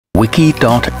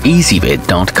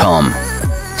wiki.easybib.com.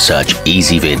 Search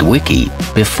EasyVid Wiki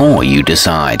before you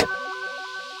decide.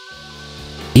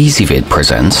 EasyVid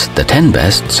presents the 10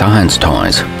 best science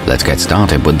toys. Let's get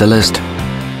started with the list.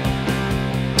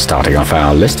 Starting off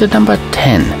our list at number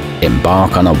 10,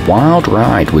 embark on a wild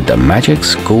ride with the Magic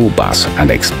School Bus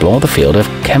and explore the field of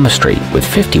chemistry with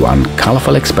 51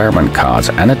 colorful experiment cards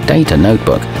and a data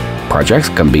notebook. Projects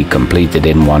can be completed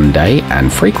in one day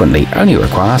and frequently only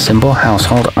require simple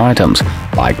household items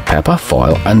like pepper,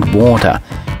 foil, and water.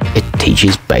 It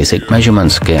teaches basic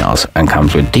measurement skills and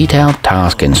comes with detailed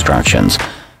task instructions.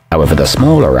 However, the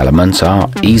smaller elements are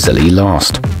easily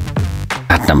lost.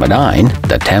 At number 9,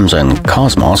 the Thames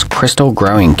Kosmos Crystal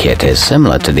Growing Kit is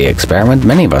similar to the experiment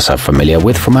many of us are familiar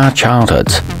with from our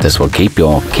childhoods. This will keep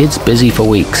your kids busy for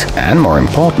weeks, and more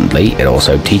importantly, it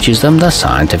also teaches them the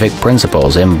scientific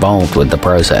principles involved with the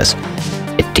process.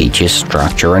 It teaches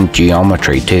structure and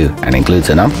geometry too, and includes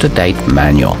an up-to-date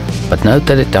manual, but note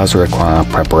that it does require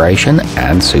preparation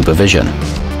and supervision.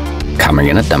 Coming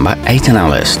in at number 8 on our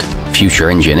list, future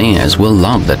engineers will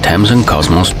love the Thames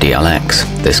Kosmos DLX.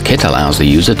 This kit allows the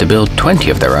user to build 20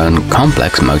 of their own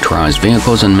complex motorized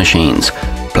vehicles and machines.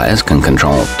 Players can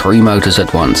control 3 motors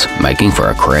at once, making for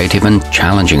a creative and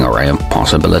challenging array of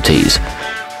possibilities.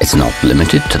 It's not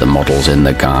limited to the models in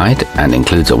the guide and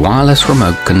includes a wireless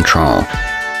remote control.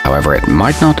 However, it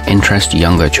might not interest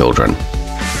younger children.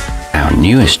 Our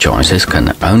newest choices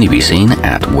can only be seen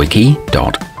at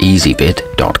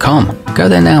wiki.easybib.com. Go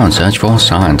there now and search for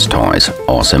science toys,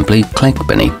 or simply click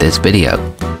beneath this video.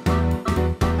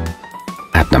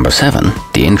 At number 7,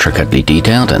 the intricately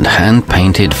detailed and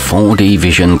hand-painted 4D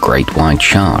Vision Great White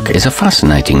Shark is a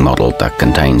fascinating model that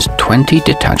contains 20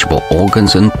 detachable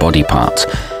organs and body parts.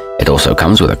 It also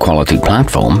comes with a quality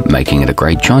platform, making it a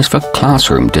great choice for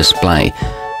classroom display.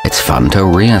 It's fun to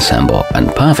reassemble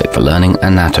and perfect for learning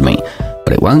anatomy,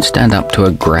 but it won't stand up to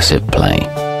aggressive play.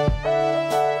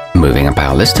 Moving up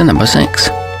our list to number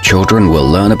 6. Children will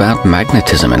learn about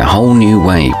magnetism in a whole new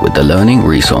way with the Learning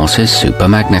Resources Super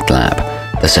Magnet Lab.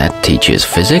 The set teaches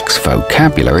physics,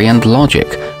 vocabulary, and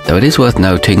logic, though it is worth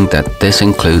noting that this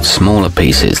includes smaller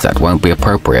pieces that won't be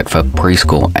appropriate for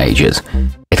preschool ages.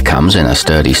 It comes in a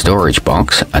sturdy storage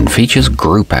box and features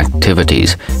group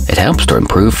activities. It helps to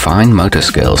improve fine motor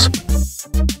skills.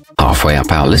 Halfway up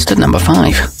our list at number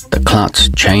 5, the Klutz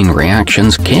Chain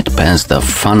Reactions Kit pairs the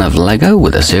fun of Lego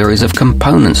with a series of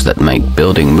components that make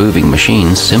building moving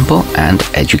machines simple and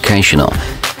educational.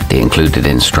 The included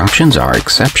instructions are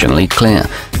exceptionally clear,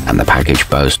 and the package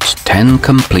boasts 10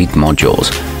 complete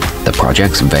modules. The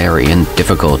projects vary in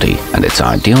difficulty, and it's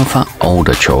ideal for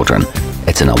older children.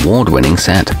 It's an award-winning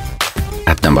set.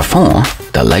 At number 4,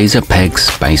 the Laser Peg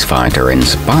Space Fighter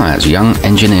inspires young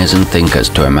engineers and thinkers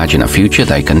to imagine a future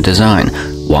they can design,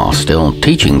 while still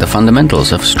teaching the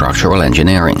fundamentals of structural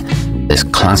engineering. This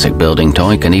classic building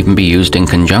toy can even be used in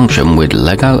conjunction with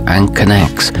Lego and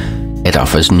K'NEX. It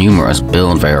offers numerous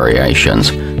build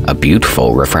variations, a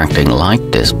beautiful refracting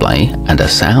light display, and a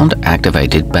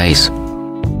sound-activated base.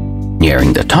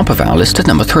 Nearing the top of our list at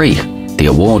number 3, the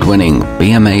award-winning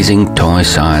Be Amazing Toy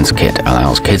Science Kit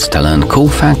allows kids to learn cool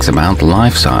facts about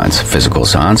life science, physical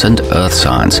science, and earth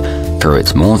science through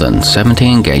its more than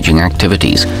 70 engaging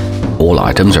activities. All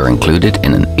items are included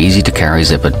in an easy-to-carry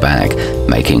zippered bag,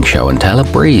 making show and tell a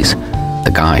breeze.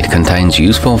 The guide contains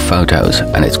useful photos,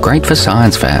 and it's great for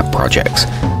science fair projects.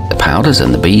 The powders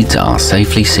and the beads are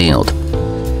safely sealed.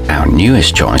 Our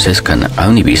newest choices can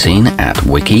only be seen at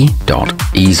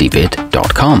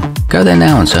wiki.easybib.com. Go there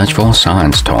now and search for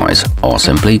science toys, or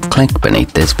simply click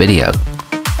beneath this video.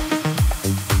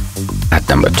 At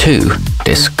number 2,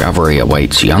 discovery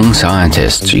awaits young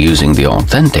scientists using the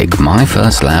authentic My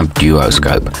First Lab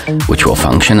duoscope, which will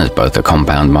function as both a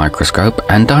compound microscope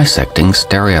and dissecting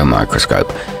stereo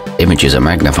microscope. Images are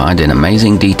magnified in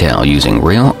amazing detail using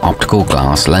real optical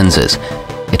glass lenses.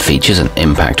 It features an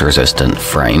impact-resistant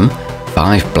frame,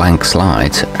 5 blank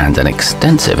slides, and an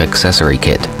extensive accessory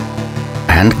kit.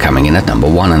 And coming in at number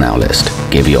 1 on our list,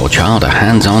 give your child a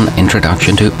hands-on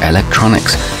introduction to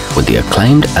electronics with the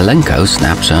acclaimed Elenco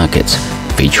snap circuits,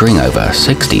 featuring over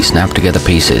 60 snap-together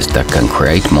pieces that can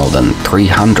create more than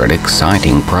 300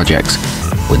 exciting projects.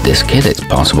 With this kit, it's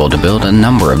possible to build a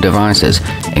number of devices,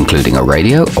 including a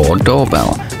radio or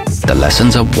doorbell. The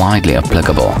lessons are widely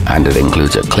applicable, and it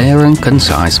includes a clear and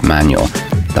concise manual.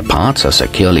 The parts are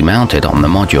securely mounted on the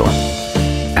module.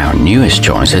 Our newest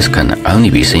choices can only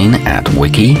be seen at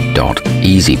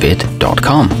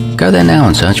wiki.easybib.com. Go there now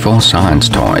and search for science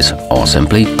toys, or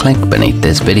simply click beneath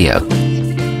this video.